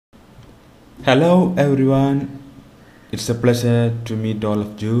Hello everyone, it's a pleasure to meet all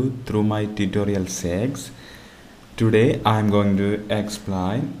of you through my tutorial series. Today I am going to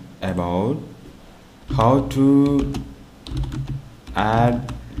explain about how to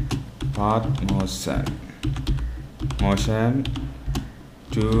add path motion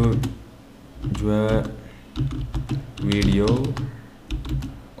to your video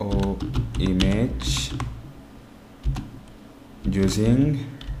or image using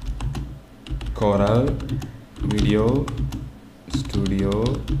Corel Video Studio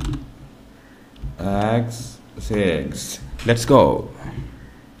X6. Let's go.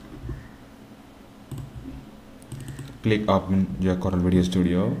 Click open your Corel Video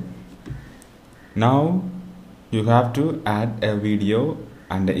Studio. Now you have to add a video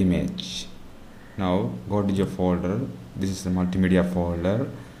and an image. Now go to your folder. This is the multimedia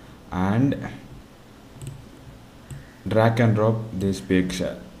folder and drag and drop this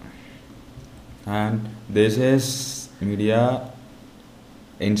picture. And this is media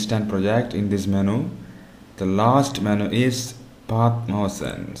instant project. In this menu, the last menu is path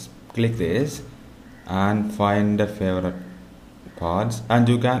motions. Click this and find the favorite paths, and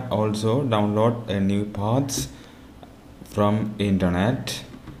you can also download a new paths from internet.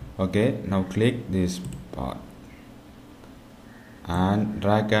 Okay, now click this path and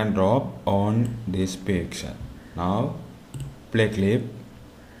drag and drop on this picture. Now play clip,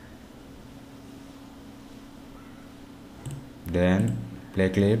 then play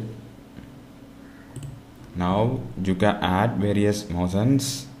clip. Now you can add various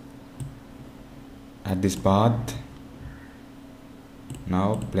motions at this path.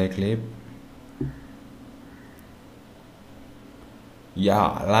 Now play clip.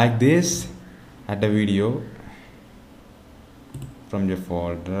 Yeah, like this. Add a video from your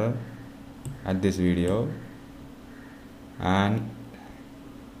folder, add this video and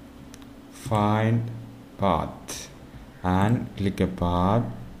find path and click a path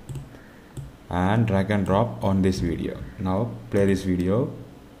and drag and drop on this video. Now play this video.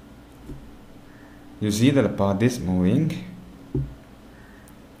 You see that the path is moving.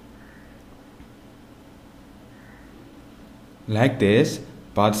 Like this,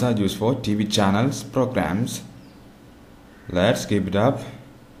 paths are used for TV channels, programs. Let's keep it up.